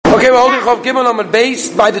Okay, we're holding Chav Gimel on the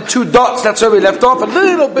base by the two dots. That's where we left off. A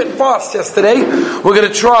little bit fast yesterday. We're going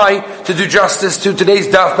to try to do justice to today's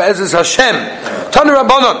daf. Be'ezus Hashem. Tanu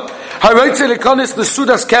Rabbanon. Haroitze lekanis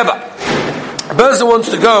l'sudas keva. A person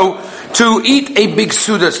wants to go to eat a big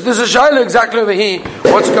suda. So there's a shayla exactly over here.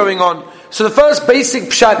 What's going on? So the first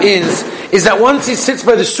basic pshat is that once he sits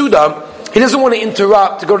by the suda, he doesn't want to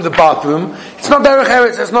interrupt to go to the bathroom. It's not derech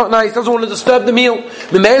eretz, it's not nice, doesn't want to disturb the meal.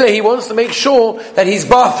 Memele, he wants to make sure that he's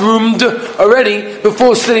bathroomed already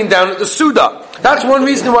before sitting down at the suda. That's one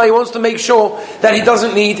reason why he wants to make sure that he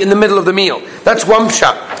doesn't eat in the middle of the meal. That's one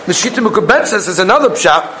pshat. The Shita Mukabet says there's another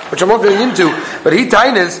pshat, which I'm not going into, but he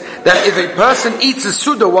tainas that if a person eats a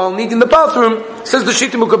suda while needing the bathroom, says the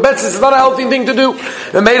Shita Mukabet says it's not a healthy thing to do.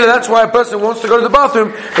 Memele, that's why a person wants to go to the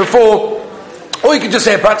bathroom before. Or you could just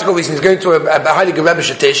say a practical reason. He's going to a highly good Rebbe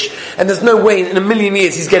Shatish, and there's no way in a million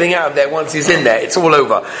years he's getting out of there once he's in there. It's all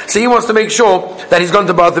over. So he wants to make sure that he's gone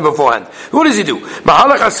to the bathroom beforehand. What does he do?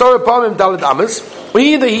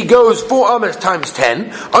 Either he goes 4 amas times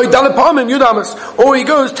 10, or he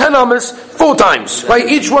goes 10 amas 4 times. Right?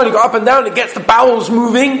 Each one, you go up and down, it gets the bowels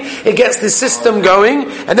moving, it gets the system going,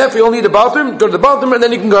 and therefore you'll need a bathroom, go to the bathroom, and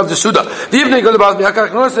then you can go have the suda. Then you go to the bathroom,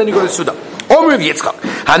 then you go to the suda. If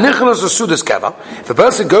a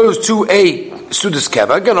person goes to a sudas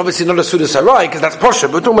keva, again, obviously not a sudas harai, because that's posher,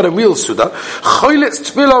 but we're talking about a real suda,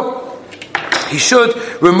 he should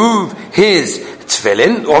remove his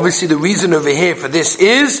tefillin. Obviously the reason over here for this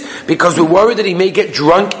is because we're worried that he may get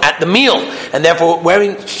drunk at the meal, and therefore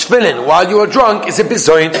wearing tefillin while you are drunk is a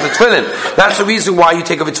bizoyin to the tefillin. That's the reason why you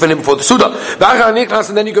take off a tefillin before the suda.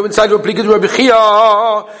 And then you go inside to a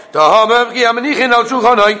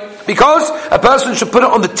because a person should put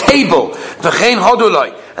it on the table,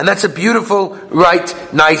 and that's a beautiful, right,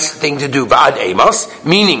 nice thing to do.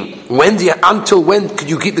 Meaning, until when could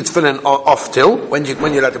you keep the tefillin off till? When you're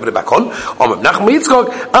allowed to put it back on? And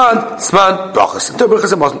sman brachas. Until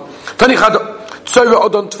brachas Tani chada.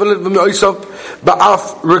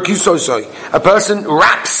 A person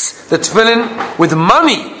wraps the tefillin with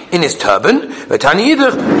money in his turban.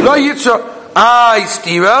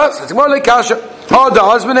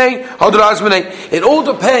 It all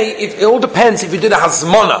depends if you did a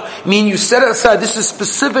hazmana, meaning you set it aside. This is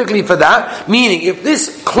specifically for that. Meaning, if this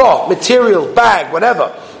cloth, material, bag,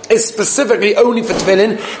 whatever, is specifically only for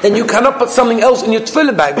tefillin, then you cannot put something else in your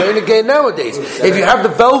tefillin bag. Very again nowadays, if you have the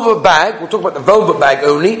velvet bag, we'll talk about the velvet bag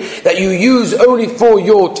only, that you use only for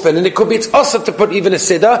your tefillin. It could be it's asur to put even a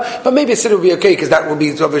siddur, but maybe a siddur will be okay because that will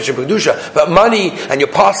be obviously kedusha. But money and your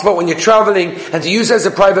passport when you're traveling and to use it as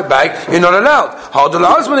a private bag, you're not allowed.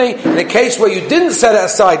 In a case where you didn't set it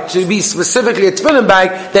aside to be specifically a tefillin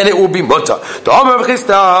bag, then it will be mutter.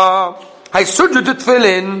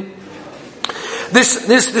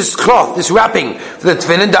 This cloth, this wrapping for the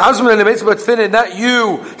tefillin, the azman and the tefillin that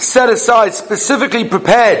you set aside specifically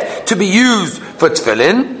prepared to be used for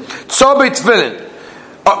tefillin, tzabei tefillin.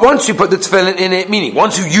 Once you put the tefillin in it, meaning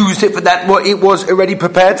once you used it for that what it was already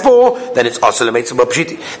prepared for, then it's also then it's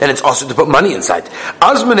also to put money inside.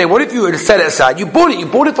 Azmane, what if you were to set it aside? You bought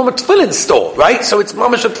it from a tefillin store, right? So it's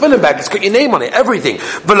mamash a tefillin bag. It's got your name on it, everything.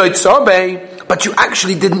 But you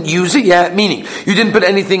actually didn't use it yet, meaning you didn't put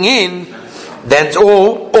anything in. Then,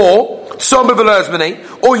 or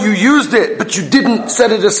you used it, but you didn't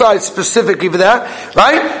set it aside specifically for that,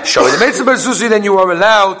 right? Then you are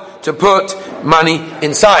allowed to put money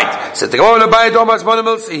inside. So according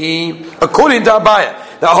to Abaya,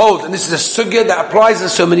 that holds, and this is a sugya that applies in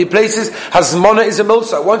so many places, hazmana is a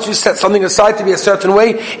milsa. Once you set something aside to be a certain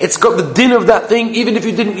way, it's got the din of that thing, even if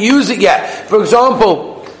you didn't use it yet. For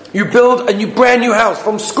example, you build a brand new house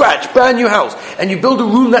from scratch, brand new house, and you build a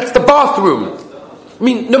room that's the bathroom. I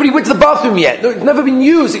mean, nobody went to the bathroom yet. It's never been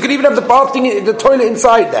used. You could even have the the toilet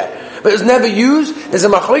inside there. But it's never used. There's a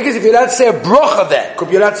machlokes if you're allowed to say a bracha there. Could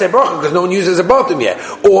be allowed to say a bracha because no one uses a bathroom yet.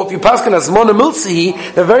 Or if you pass as mona milsihi,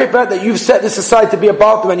 the very fact that you've set this aside to be a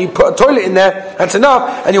bathroom and you put a toilet in there, that's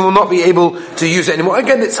enough, and you will not be able to use it anymore.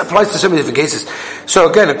 Again, this applies to so many different cases. So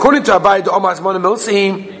again, according to Abai, the Omar mona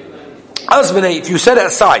milsihi, if you set it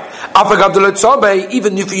aside,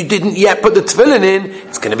 even if you didn't yet put the tefillin in,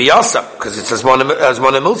 it's going to be asa because it's as mona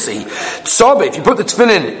milsi. If you put the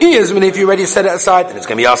tefillin in, if you already set it aside, then it's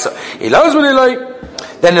going to be asa.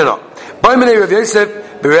 Then they're not.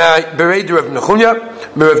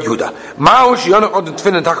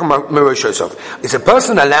 Is a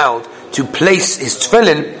person allowed to place his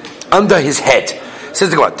tefillin under his head? Says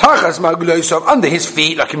the Gemara, Tachas Ma'agul under his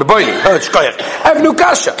feet, like in Beboilim, Avnu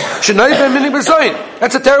Kasha,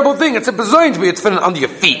 that's a terrible thing. It's a bezoin to be a tefillin under your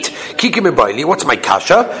feet. Kiki Beboilim, what's my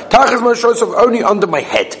Kasha? Tachas Ma'agul only under my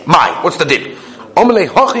head. What's the dip? Omelei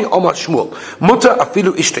hachi omar Shmuel. Muta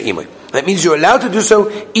afilu ishta imay. That means you're allowed to do so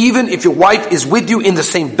even if your wife is with you in the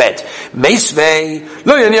same bed. Meisvei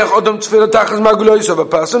lo yaniach adam tefillah tachas magulois. A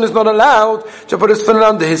person is not allowed to put his tefillin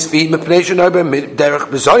under his feet. Mepnei she'nober derech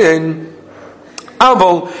b'zoyin. A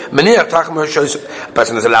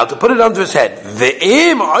person is allowed to put it under his head. If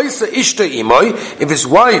his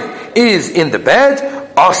wife is in the bed,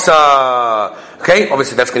 asa. Okay,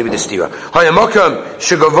 obviously that's going to be the stira. If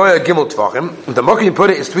the makom you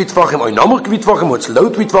put it is 3 tvachim or normal 3 tvachim or it's low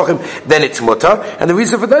 3 tvachim, then it's mutar. And the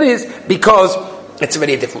reason for that is because it's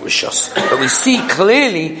already a different rishos. But we see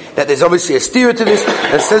clearly that there's obviously a stira to this,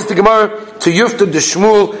 and says the Gemara, to Yufta, the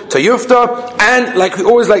Shmuel, to Yufta, and like we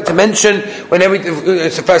always like to mention, whenever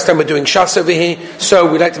it's the first time we're doing Shas over here, so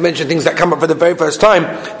we like to mention things that come up for the very first time.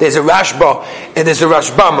 There's a Rashba, and there's a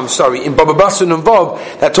Rashbam, in Baba Basra and Vav,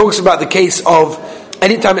 that talks about the case of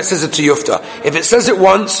anytime it says it to Yufta. If it says it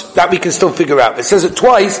once, that we can still figure out. If it says it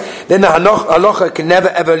twice, then the halacha can never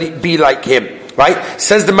ever be like him. Right?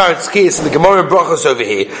 Says the Maritz case in the Gemara Brachos over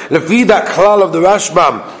here. Lefi that klal of the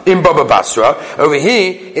Rashbam in Baba Basra. Over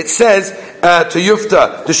here, it says to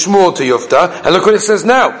Yufta, to Shmuel to Yufta. And look what it says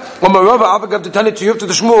now. Omarava avagav detani to Yufta to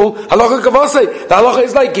Shmuel. Halacha kavase. The halacha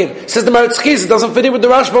is like him. Says the Maritz case. It doesn't fit in with the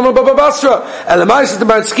Rashbam of Baba Basra. Elamai says the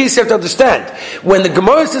Maritz case. You have to understand. When the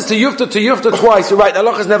Gemara says to Yufta twice, you're right. The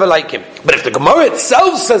halacha is never like him. But if the Gemara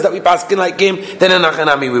itself says that we paskin like him, then in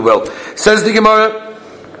Achanami we will. Says the Gemara.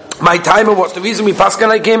 My timer, what's the reason we paskin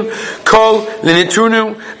like him? Kol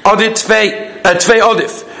l'nitrunu odit tvei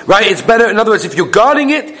odif. Right? It's better. In other words, if you're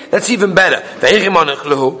guarding it, that's even better.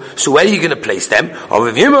 So where are you going to place them? Between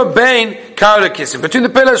the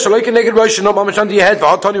pillars, shaloika naked rosh, not mamash under your head.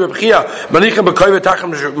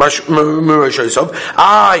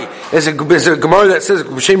 There's a Gemara that says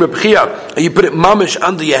you put it mamash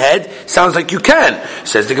under your head. Sounds like you can.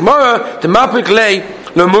 Says the Gemara, the mapik lay.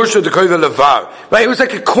 Right, it was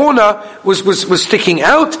like a corner was sticking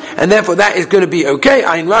out, and therefore that is going to be okay.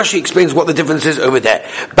 Ayin Rashi explains what the difference is over there.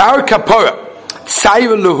 Bar kapora,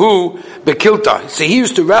 tzayir luhu bekilta. So he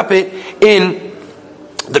used to wrap it in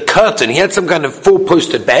the curtain. He had some kind of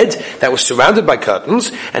 4-posted bed that was surrounded by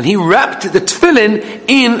curtains, and he wrapped the tefillin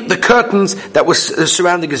in the curtains that was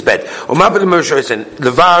surrounding his bed.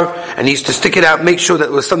 Levar, and he used to stick it out, make sure that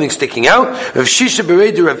there was something sticking out. Of Shisha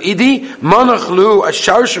Beredu of Idi, Manachlu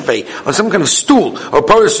Ashar Shafei, on some kind of stool or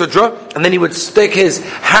parasudra, and then he would stick his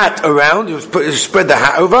hat around. He would spread the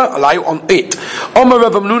hat over, lie on it. Omar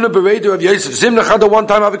Rav Amnuna Beredu of Yosef Zimna Chada. One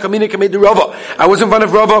time I was in front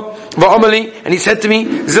of Rava Va'amali, and he said to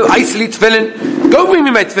me, Zil Aisli Tefillin, go bring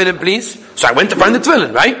me my tefillin, please. So I went to find the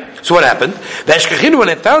tefillin, right? So what happened? When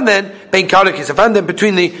I found them, I found them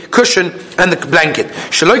between the cushion and the blanket.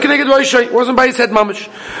 It wasn't by his head, mamash.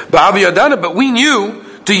 But we knew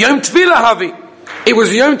to Yom Tefillah Havi. It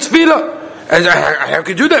was Yom Tefillah. How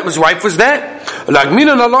could you do that? His wife was there.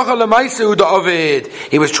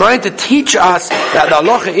 He was trying to teach us that the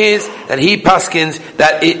halacha is that he paskins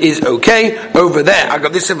that it is okay over there. I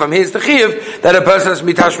got this from here's the chiyuv that a person has to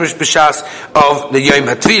be tashmish b'shas of the Yom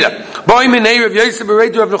HaTefillah. Boy minei Rav Yosef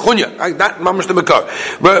beredu Rav Nechunya. That mamash the makar.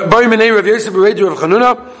 Boy minei Rav Yosef beredu Rav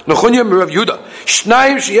Nechunya Rav Yehuda.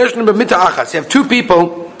 Shnayim sheyeshnu b'mita achas. You have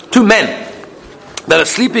two men that are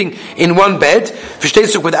sleeping in one bed,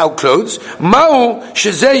 without clothes. What's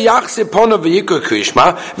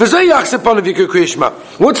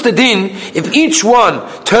the din if each one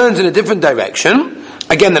turns in a different direction?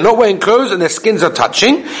 Again, they're not wearing clothes and their skins are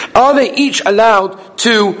touching. Are they each allowed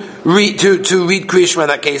to read Kriya Shema in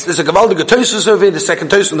that case? There's a Gavaldig Tosus over here, the second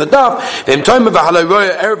Tosus on the Daf.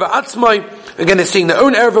 Again, they're seeing their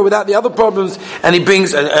own erva without the other problems, and he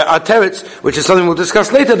brings a teretz, which is something we'll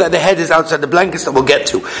discuss later, that the head is outside the blankets that we'll get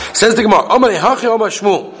to. Says the Gemara,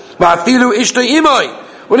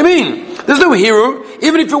 what do you mean? There's no hero.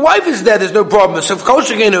 Even if your wife is there, there's no problem. So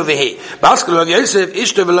again over here.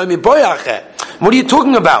 What are you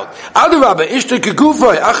talking about? How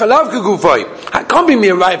can't be me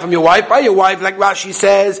right from your wife? By your wife, like Rashi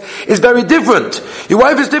says, is very different. Your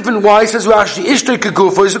wife is different. Why? Says Rashi,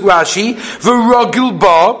 Rashi, v'ragil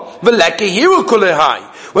ba, v'leke hero kulehai.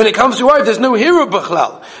 When it comes to wife, there's no hero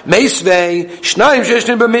b'chlal. Meisvei, shnayim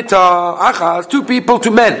sheshnim b'mita, achas, 2 people,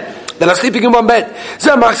 2 men that are sleeping in one bed.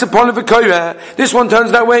 This one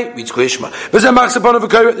turns that way, reads Krishma. This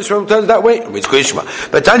one turns that way, reads Krishma.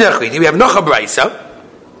 But Tanya Chidi, we have Nocha Braisa,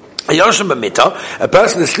 a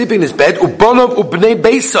person is sleeping in his bed, ubonov ubnei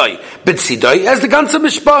beisai betsidai, as the ganze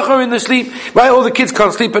mishpacha in the sleep, right? All the kids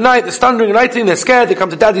can't sleep at night, they're thundering and writing, they're scared, they come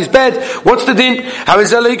to daddy's bed. What's the din? How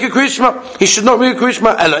is that like a krishma? He should not read a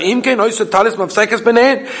krishma,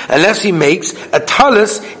 unless he makes a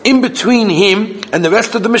talis in between him and the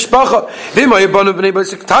rest of the mishpacha.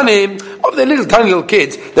 Of the tiny little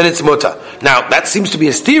kids, then it's mutter. Now, that seems to be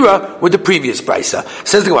a stira with the previous brisa.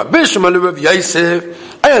 Says the Gemara,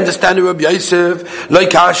 I understand the Rabbi Yosef,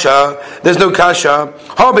 like kasha, there's no kasha.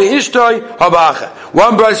 Habe ishtoi, habe acha.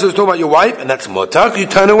 One brisa is talking about your wife, and that's mutar, you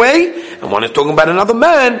turn away, and one is talking about another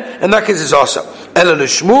man, and that case is also. Ela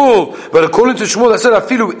l'shmuel, but according to Shmuel, I said,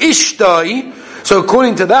 afilu ishtoi, so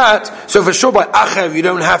according to that, so for sure by acha, you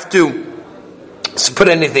don't have to put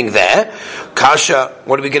anything there. Kasha,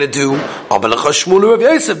 what are we going to do?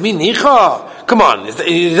 Come on, is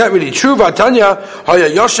that really true? So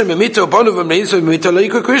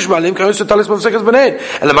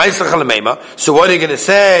what are you going to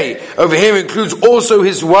say? Over here includes also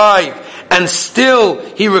his wife, and still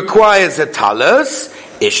he requires a talus.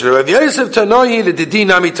 It's a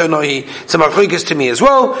machlokes to me as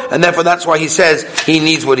well, and therefore that's why he says he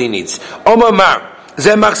needs what he needs. Omar Mar. We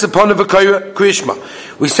said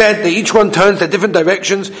that each one turns their different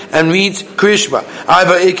directions and reads Krishma.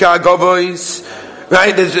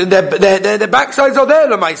 Right? Their backsides are there,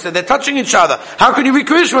 Lamaisa. They're touching each other. How can you read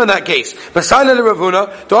Krishma in that case?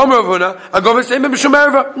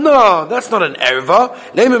 No, that's not an erva.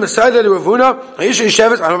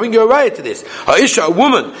 I'll bring you a riot to this. A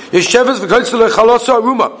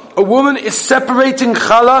woman is separating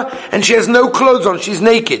chala and she has no clothes on. She's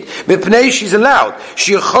naked. She's allowed.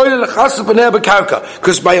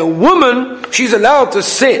 Because by a woman, she's allowed to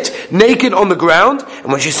sit naked on the ground, and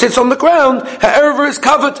when she sits on the ground, her erva is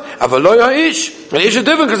covered. Avaloy ish. And ish is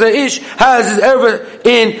different because the ish has his erva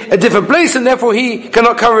in a different place, and therefore he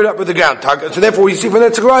cannot cover it up with the ground. So therefore we see from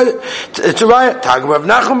there to riot.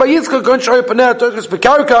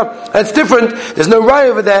 That's different. There's no raya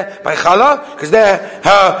over there by chala, because there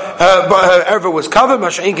her erva was covered.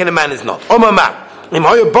 Masha'in a man is not.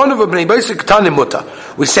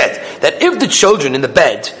 We said that if the children in the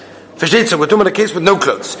bed, we're talking about a case with no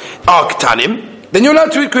clothes, are ktanim, then you're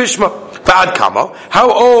allowed to read Krishma.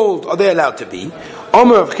 How old are they allowed to be?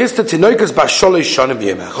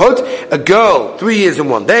 A girl 3 years in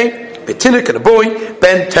 1 day, and a boy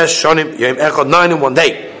 9 in 1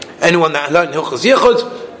 day. Anyone that learned Hilchos Yichud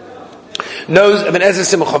knows Ibn Ezra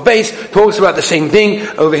Simcha Beis talks about the same thing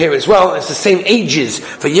over here as well. It's the same ages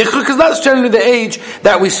for Yichud, because that's generally the age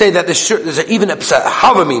that we say that there's even a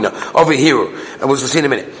Havamina over here, and we'll see in a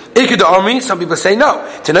minute. Some people say no.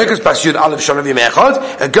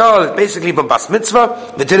 A girl is basically from Bas Mitzvah.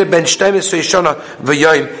 That's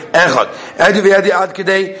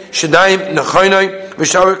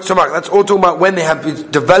all talking about when they have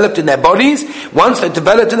been developed in their bodies. Once they're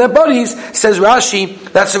developed in their bodies, says Rashi,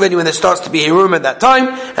 that's already when there starts to be Hirum at that time,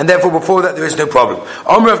 and therefore before that there is no problem.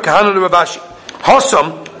 Omar of Kahana Ravashi.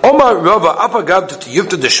 Hossam, Omar Rava Apagav to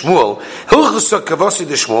Yufta de Shmuel, Hilchus Kavasi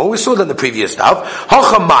de Shmuel, we saw that in the previous stuff.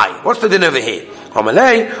 Hochamai, what's the din over here?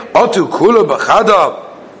 Hamalei, Otu Kula Bachada,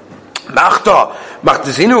 Machta,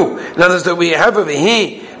 Machtazinu. In other words, that we have over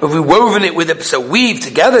here, if we woven it with a weave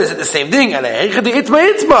together, is it the same thing?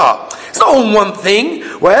 It's not all one thing.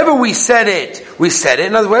 Wherever we said it, we said it.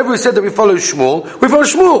 In other words, wherever we said that we follow Shmuel, we follow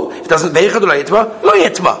Shmuel. If it doesn't beichad lo yitma, lo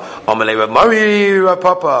yitma. Amalei Rav Mari Rav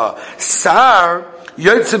Papa Sar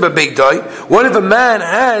Yotze b'bigdai. What if a man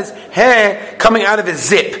has hair coming out of his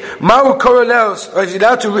zip? Ma'u koraleos. Or is he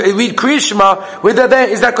allowed to read Krishma with that there?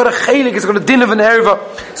 Is that got a chelik? Is it got a din of an erva?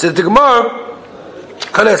 So the Gemara,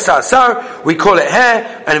 we call it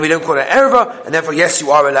hair, and we don't call it erva, and therefore, yes,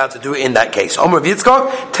 you are allowed to do it in that case. Omer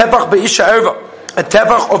Yitzchak, tefach be'isha erva. A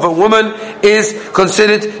tefach of a woman is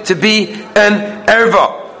considered to be an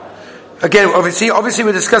erva. Again, obviously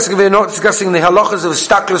we're not discussing the halachas of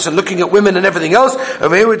staklus and looking at women and everything else.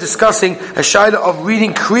 Over here we're discussing a shaila of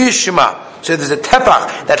reading Kriya Shema. So there's a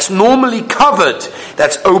tefach that's normally covered,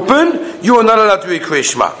 that's open, you are not allowed to read Kriya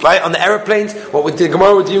Shema. Right? On the aeroplanes, what we did,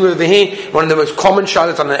 Gemara we're dealing with over here, one of the most common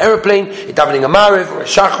shailas on an aeroplane, it's davening a mariv or a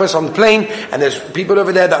shachris on the plane, and there's people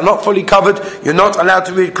over there that are not fully covered, you're not allowed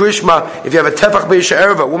to read Kriya Shema if you have a tefach be'isha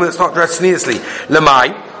erva, a woman that's not dressed neatly.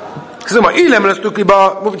 Lamai. What we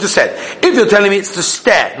just said. If you're telling me it's to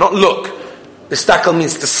stare, not look, the stakel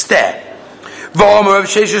means to stare. Why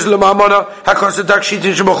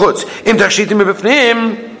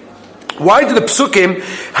do the psukim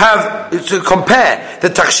have to compare the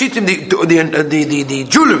takshitim, the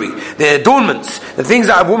jewelry, the adornments, the things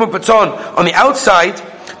that a woman puts on the outside,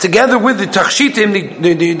 together with the tachshitim,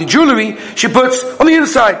 the jewelry, she puts on the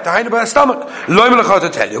inside, the by her stomach. Anyone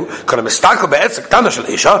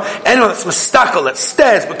that's mistakel, that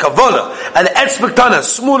stares with kavana, and the etzbektana,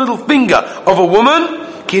 small little finger of a woman,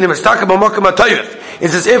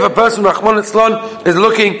 it's as if a person, Rahman Islam, is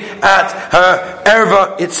looking at her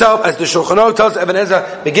erva itself, as the Shulchan Aruch tells Ibn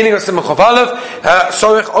Ezra, beginning of Simon Chof Aleph,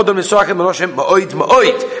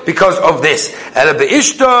 because of this.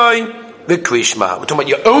 The Krishma. We're talking about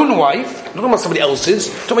your own wife. We're talking about somebody else's.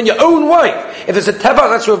 We're talking about your own wife. If it's a teva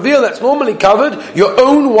that's revealed, that's normally covered, your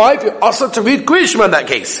own wife, you're also to read Krishma in that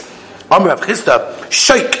case. Amr Rav Chisda,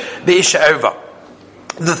 Sheik Be'isha Erva.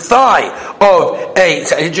 The thigh of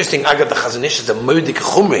it's interesting. I got the Chazon Ish is a modik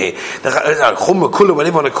chumra here. The chumra kula,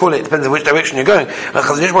 whatever you want to call it, it depends on which direction you're going. The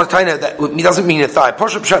Chazon Ish wants to tell you that it doesn't mean a thigh.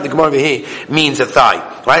 Poshup Pshat, the Gemara over here means a thigh.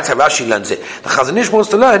 Right? So Rashi learns it. The Chazon Ish wants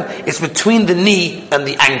to learn it's between the knee and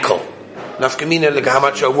the ankle. Nafkamina, look how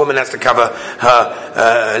much a woman has to cover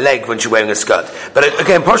her leg when she's wearing a skirt. But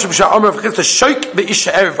again, Poshup Pshat, Amr Rav Chisda, Sheik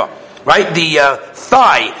Be'isha Erva. Right, the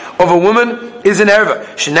thigh of a woman is an erva.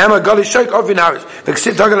 Shinama gali sheik ovin haris.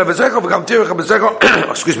 V'ksiv tagala v'zecho v'gam tirach v'zecho.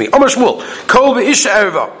 Excuse me. Omar Shmuel. Kol v'isha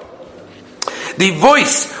erva. The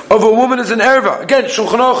voice of a woman is an erva. Again,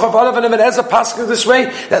 Shulchan Aruch Chof Aleph and Ibn Ezra passes this way,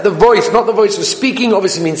 that the voice, not the voice of speaking,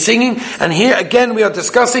 obviously means singing. And here again we are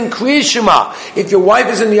discussing Kriya Shema. If your wife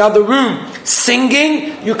is in the other room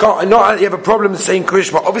singing, you have a problem saying Kriya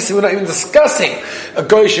Shema. Obviously we're not even discussing a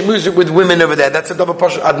goyish music with women over there. That's a double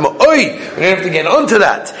pasha ad ma'oi. We don't have to get onto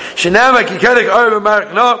that. Shenama kikedek orev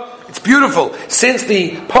marek no. It's beautiful. Since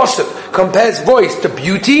the pasuk compares voice to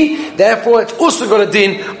beauty, therefore it's also got a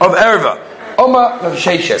din of erva. Omar Rav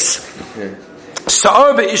Sheishes.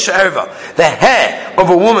 Sa'ar be'isha erva. The hair of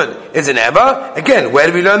a woman is an erva. Again, where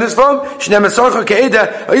do we learn this from? It's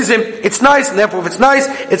nice, and therefore if it's nice,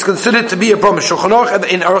 it's considered to be a problem. Shulchan Aruch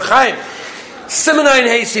in Orach Chaim. Simenayin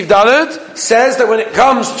Heisiv Dalet says that when it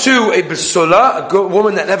comes to a besula, a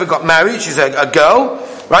woman that never got married, she's a girl,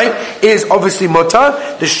 right, is obviously mutar.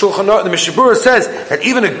 The Shulchan Aruch, the Mishabura says that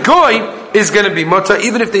even a goy is going to be mutar,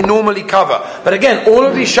 even if they normally cover. But again, all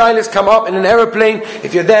of these shilas come up in an aeroplane.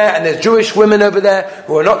 If you're there and there's Jewish women over there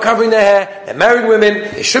who are not covering their hair, they're married women,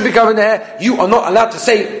 they should be covering their hair, you are not allowed to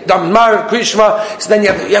say Dam Mar Krishma. So then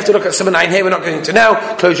you have to look at Siman Ayin Hey. We're not going to now.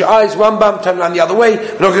 Close your eyes, Rambam, turn around the other way.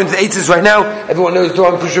 We're not going to the eighties right now. Everyone knows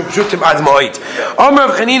Duam Pshutim Ad Moed. Amr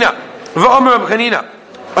Rav Chanina, V'Amr Rav Chanina,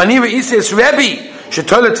 Ani Re'is Rebbe.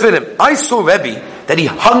 I saw Rebbe that he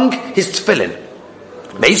hung his tefillin.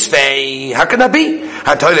 How can that be?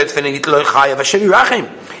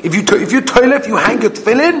 If you toilet, you hang your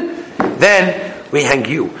tefillin, then we hang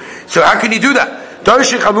you. So how can you do that? The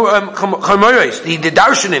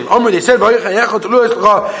Darshanim, they said,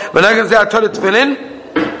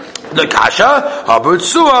 the kasha,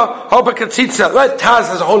 right? Taz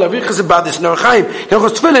has a whole avichas about this in Orach Chaim.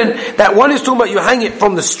 That one is talking about you hang it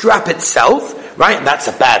from the strap itself, right? And that's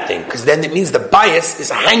a bad thing, because then it means the bias is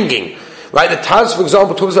hanging. Right, the Taz, for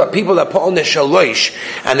example, talks about people that put on their shalosh,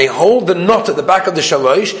 and they hold the knot at the back of the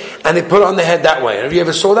shalosh, and they put it on their head that way. Have you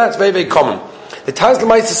ever saw that? It's very, very common. The Taz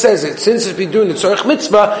L'maisa says that since it's been doing the tzorech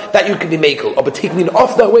mitzvah, that you can be mekel, but taking it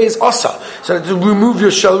off that way is asa. So to remove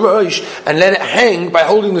your shalosh and let it hang by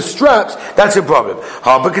holding the straps, that's a problem.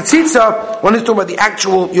 But katzitza, one is talking about the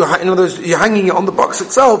actual, in other words, you're hanging it on the box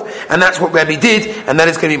itself, and that's what Rebbe did, and that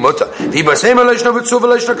is going to be mutter. He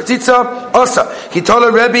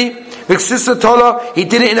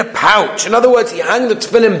did it in a pouch. In other words, he hung the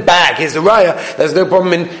tefillin bag. Here's the raya. There's no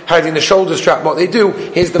problem in hiding the shoulder strap. What they do,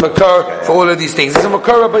 here's the makar for all of these things. There's a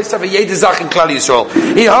makar based on a yedizach in Klal Yisrael.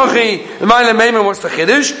 The Ma'ale Meiman wants the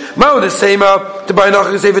chiddush. Ma'od the sema to buy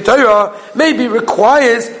nachar sefer Torah maybe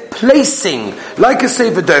requires placing, like a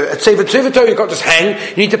sefer Torah. A sefer Torah you can't just hang.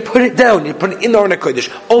 You need to put it down. You put it in the Aron HaKodesh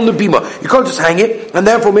on the bima. You can't just hang it, and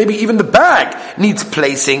therefore maybe even the bag needs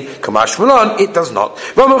placing. Kamash Malan, it does not.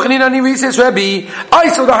 I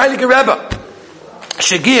saw the Heilige Rebbe.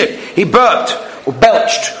 Shagir, he burped or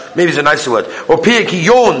belched. Maybe it's a nicer word. Or Pirik, he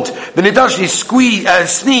yawned. B'nidash, he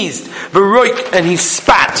sneezed. V'roik, and he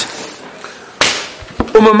spat.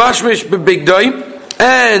 Umamashmish b'bigdoi,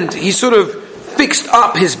 and he sort of fixed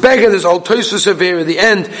up his beggar. There's old Tosfos over here at the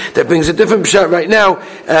end that brings a different pshat right now,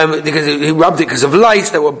 because he rubbed it because of lice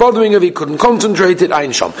that were bothering him. He couldn't concentrate it.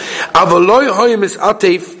 Ayin Sham. Avaloi hoyim is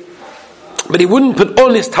atef. but he wouldn't put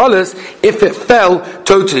on his talis if it fell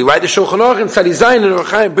totally, right? The Shulchan Aruch and Tzadi Zayin and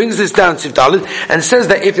Orchaim brings this down to talis and says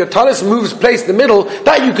that if your talis moves place in the middle,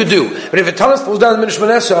 that you could do. But if your talis falls down in the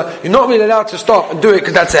Shmoneh Esrei, you're not really allowed to stop and do it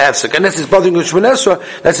because that's a hefsek. Unless it's bothering the Shmoneh Esrei,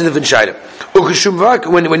 that's a different shayla.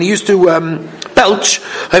 When he used to belch,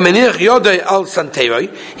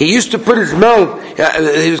 he used to put his mouth,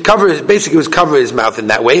 he was cover his mouth in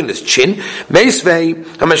that way, in his chin.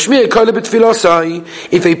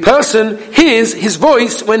 If a person hears his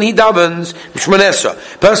voice when he davens,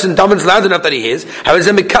 person davens loud enough that he hears,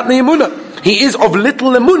 he is of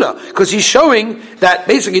little emunah, because he's showing that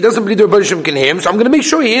basically he doesn't believe the Rebbe Shem can hear him, so I'm going to make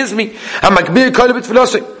sure he hears me. Someone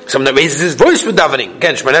that raises his voice for davening,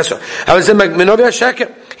 again, Shmoneh Esrei.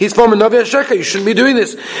 He's from Novi HaSheker, you shouldn't be doing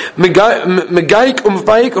this. Megaik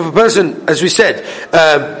umfayik of a person, as we said,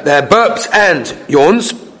 burps and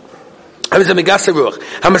yawns. Someone that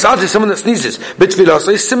sneezes,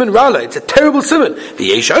 it's a terrible simon.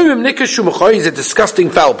 He's a disgusting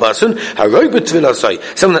foul person.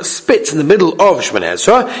 Someone that spits in the middle of Shmoneh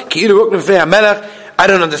Esrei. I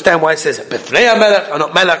don't understand why it says B'fnei HaMelech, or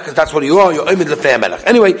not Melech, because that's what you are. You're Omid L'fnei HaMelech.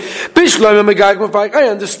 Anyway, I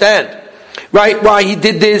understand. Right, why he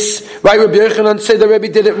did this? Right, Rabbi Yochanan said the Rebbe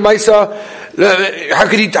did it. Maisa, how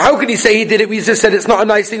could he say he did it? We just said it's not a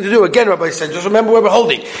nice thing to do. Again, Rabbi said, just remember where we're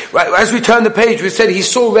holding. Right, as we turn the page, we said he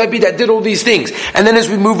saw Rebbe that did all these things, and then as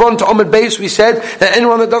we move on to Amud Beis, we said that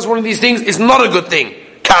anyone that does one of these things is not a good thing.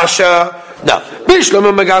 Kasha, no. No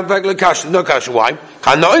kasha. Why?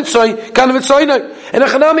 And if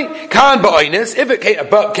a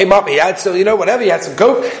burp came up, he had some, whatever, he had some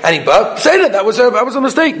coke, and he burped, say that was a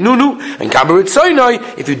mistake. No. And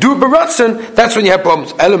if you do it baratzen, that's when you have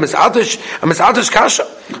problems. Kasha.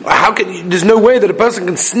 There's no way that a person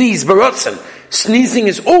can sneeze baratzen. Sneezing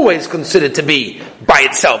is always considered to be by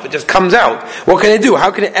itself. It just comes out. What can it do?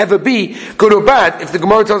 How can it ever be good or bad if the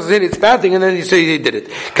Gemara tells us it's a bad thing and then you say he did it?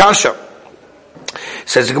 Kasha.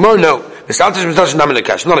 Says the Gemara, no. Not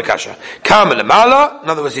a kasha. In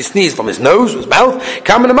other words, he sneezed from his nose, his mouth.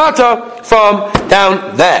 From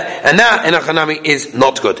down there. And that in Achanami is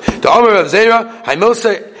not good. The Omer of Zera,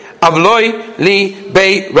 Haimose Avloi li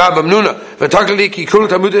bei Rabbi Amnuna.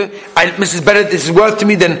 Mrs. Bennett, this is worth to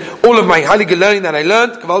me than all of my heilige learning that I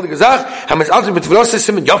learned.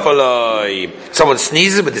 Someone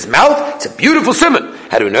sneezes with his mouth, it's a beautiful simon.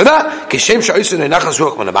 How do we know that?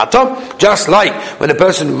 Just like when a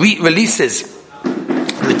person releases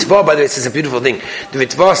the Ritva, by the way, this is a beautiful thing. The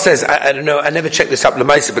Ritva says, I don't know, I never checked this up in the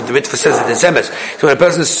Maisa, but the Ritva says it in Zemes. So when a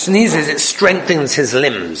person sneezes, it strengthens his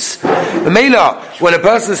limbs. Mela, when a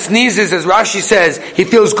person sneezes, as Rashi says, he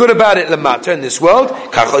feels good about it lamata in this world.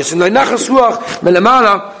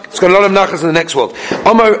 It's got a lot of nachas in the next world.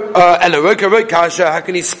 How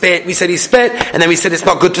can he spit? We said he spit, and then we said it's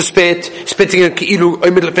not good to spit. Spitting in ki'ilu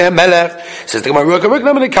oimid l'fnei melech. Says the Gemara,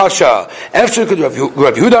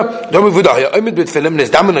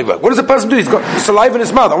 what does a person do? He's got saliva in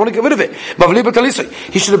his mouth. I want to get rid of it.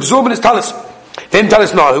 He should absorb in his talis.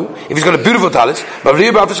 If he's got a beautiful talis,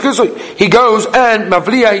 he goes and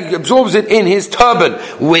he absorbs it in his turban,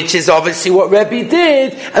 which is obviously what Rebbe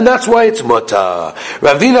did, and that's why it's mutar.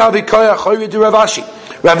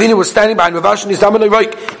 Ravina was standing behind Rav Ashi and his daman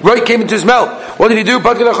Roik came into his mouth. What did he do?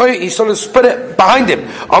 He sort of spread it behind him. You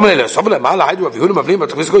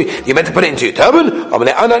meant to put it into your turban?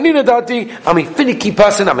 I'm a finicky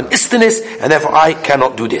person, I'm an istanis, and therefore I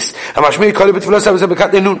cannot do this. If a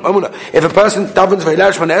person davens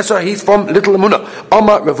v'ilach Shmoneh Esrei, he's from Little Emunah.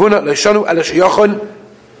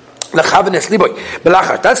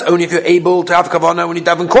 That's only if you're able to have kavanah when you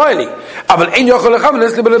daven quietly.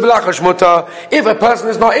 If a person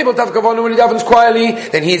is not able to have kavanah when he davens quietly,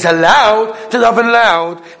 then he is allowed to daven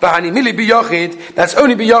loud. That's only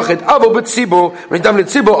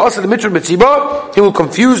biyachid. He will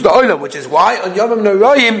confuse the olam, which is why on Yom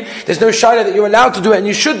Noraim there's no shayla that you're allowed to do it and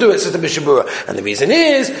you should do it, says the Mishabura. And the reason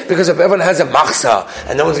is because if everyone has a machsa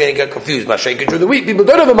and no one's going to get confused. Through the week, people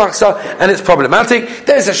don't have a machsa and it's problematic.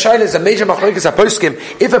 There's a shayla. There's a major machlokes aposkim.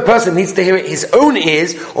 If a person needs to hear it his own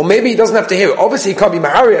ears, or maybe he doesn't have to hear it. Obviously, he can't be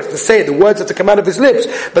mahari, has to say it. The words have to come out of his lips.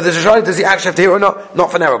 But there's a shayla: does he actually have to hear it or not?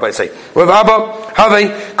 Not for now, I say. Rav Abba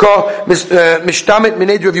have ko mishtamit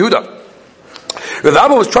mined Rav Yehuda. Rav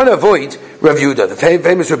Abba was trying to avoid Rav Yehuda, the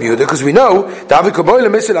famous Rav Yehuda, because we know David Koboy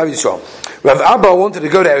leMisel Av Yisrael. Rav Abba wanted to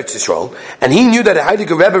go to Eretz Yisrael, and he knew that a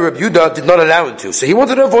Heilige Rebbe Rav Yehuda did not allow him to, so he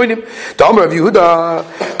wanted to avoid him. The Amar Rav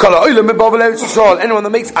Yehuda, Kala Olam Mebavel Eretz Yisrael. Anyone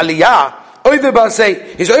that makes Aliyah, Oiver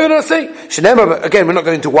Ba'asei, he's Oiver Ba'asei. Shenema, again, we're not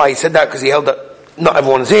going into why he said that, because he held that not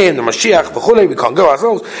everyone's here, the Mashiach, we can't go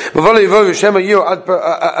ourselves. You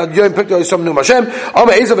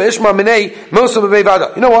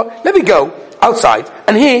know what? Let me go outside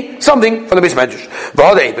and hear something from the Beis Medrash.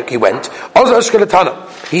 He went.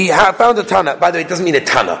 He found a Tana. By the way, it doesn't mean a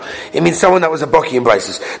Tana. It means someone that was a Baki in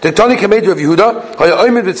Brises. The Tani Kamedu of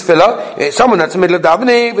Yehuda, someone that's in the middle of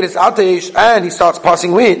davening with his Atish, and he starts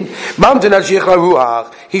passing wind.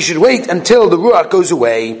 He should wait until the Ruach goes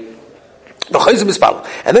away.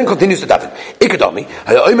 And then continues to daven.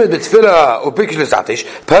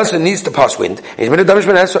 Person needs to pass wind. He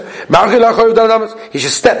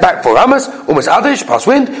should step back for Ramas, pass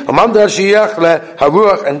wind,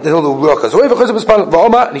 until the Ruach goes away.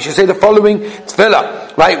 And he should say the following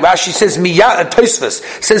tefillah. Right? Rashi says miyad, Tosfos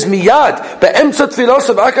says miyad.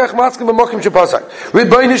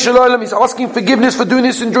 He's asking forgiveness for doing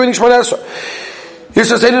this and joining Shemona Esrei. Our end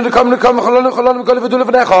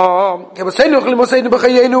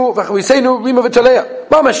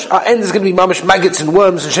is going to be mamash maggots and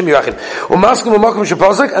worms and shemiyachim.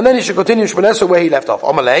 And then he should continue Shemona where he left off.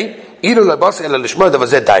 Oh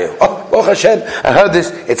Hashem, I heard this,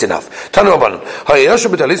 it's enough.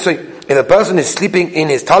 If a person is sleeping in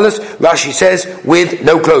his talus, Rashi says, with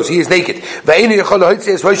no clothes, he is naked. And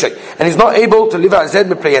he's not able to live out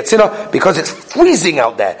because it's freezing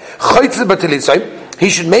out there. He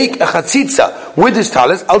should make a chatzitza with his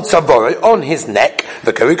talus al tzavore on his neck.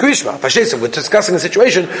 We're discussing a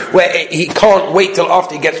situation where he can't wait till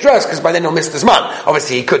after he gets dressed, because by then he'll miss the zman.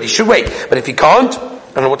 Obviously he should wait. But if he can't, I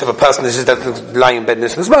don't know what type of person this is that's lying in bed and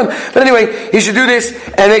missing the zman. But anyway, he should do this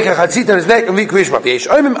and make a chatzitza on his neck and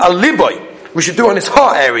we should do on his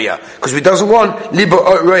heart area, because he doesn't want libo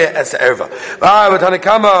roya as the erva. But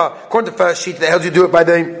Hanakama, according to the first sheet, they help you do it by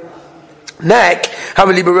the neck. Have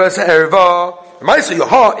a libo roya as the erva. So your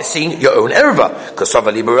heart is seeing your own erva, because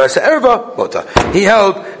Sava libo roya as the erva. He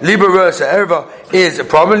held libo roya as the erva is a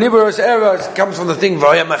problem. Libo roya as the erva comes from the thing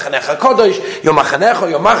v'aya machanecha kodesh. Your machanecha,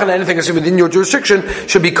 your machane, anything that's within your jurisdiction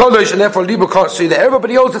should be kodesh, and therefore libo can't see the erva. But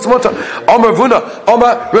he holds it's mota. Amar Vuna,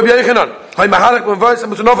 Amar Rabbi Yochanan. If a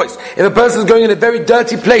person is going in a very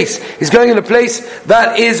dirty place, he's going in a place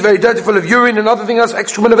that is very dirty, full of urine and other things else,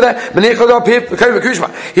 excrement over there,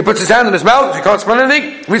 he puts his hand in his mouth, he can't smell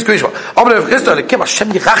anything, if even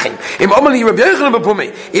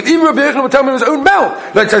Rabbi Yochanan would tell me in his own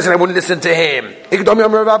mouth, like I wouldn't listen to him. The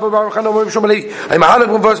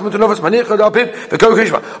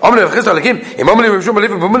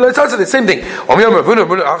same thing.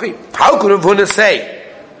 How could Ravuna say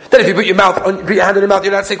that if you put your hand in your mouth,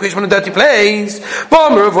 you're not saying Krish in a dirty place?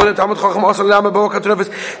 Rav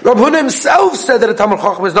Huna himself said that a Talmud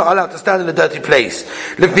Chacham is not allowed to stand in a dirty place.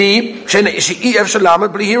 Can you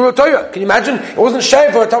imagine? It wasn't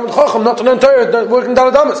shy for a Talmud Chacham not to learn Torah, working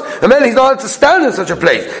down Adamas. And then he's not allowed to stand in such a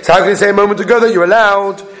place. So how can you say a moment ago that you're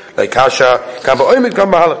allowed? Like Kasha, you're not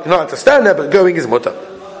allowed to stand there, but going is mutter.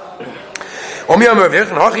 How could Rav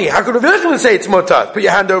Yochanan say it's mutar? Put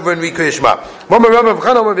your hand over and read Kriyishma.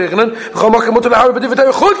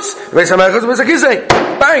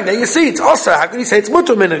 Bang, there you see, it's Osa. How can you say it's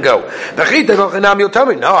mutar a minute ago? No, I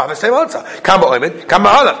have the same answer. Kamba Oimid, Kamba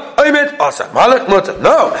Halak. Oimid, Osa. Halak, mutar.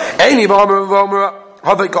 No. Any V'amar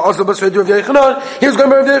he was going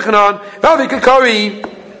to Rav Yochanan. V'avik Kari.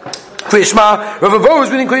 Kriyishma, Rav Avo was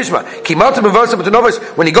reading Kriyishma.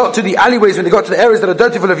 When he got to the alleyways, when he got to the areas that are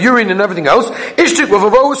dirty, full of urine and everything else, Ishtik, Rav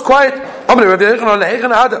Avo was quiet. So Rav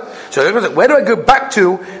Yochanan said, where do I go back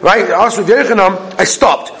to? Right? I asked Rav Yochanan, I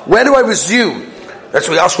stopped. Where do I resume? That's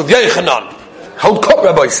what we asked Rav Yochanan. Hold cup,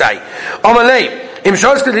 Rabbi say.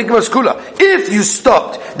 If you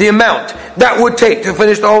stopped the amount that would take to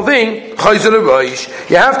finish the whole thing,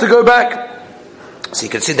 you have to go back. So you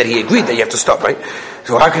can see that he agreed that you have to stop, right?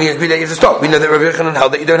 So how can he agree that you have to stop? We know that Rabbi Yochanan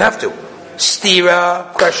held that you don't have to.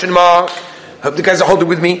 Stira, question mark. Hope the guys are holding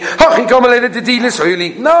with me.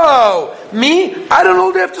 No, me, I don't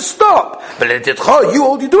hold you have to stop. But you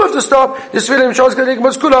hold you do have to stop. I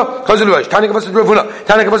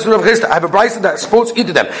have a Bryce that sports eat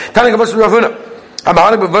to them.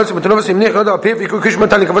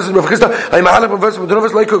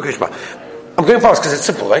 I'm going fast because it's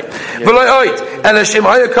simple, right?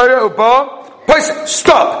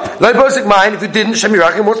 Stop. If you didn't, Shem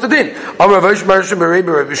Yerachim, what's the din? I love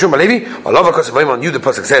because everyone knew the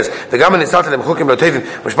pasuk says the gaman started them chukim lotevim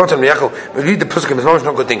mishpatam liyachol. We read the pasuk, it's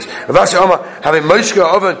not good things. Ravasi Omar having moishka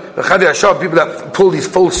oven v'chadi ashab, people that pull these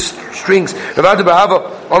full strings. Ravadu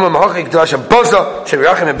ba'ava Omar mahachik d'Hashem boza Shem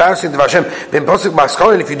Yerachim, embarrassing d'Hashem. Then pasuk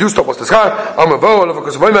maskar, and if you do stop, what's the schar? Omar vo I love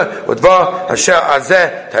because everyone udva hasher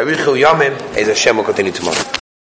azeh tarichu yamim. As Hashem will continue tomorrow.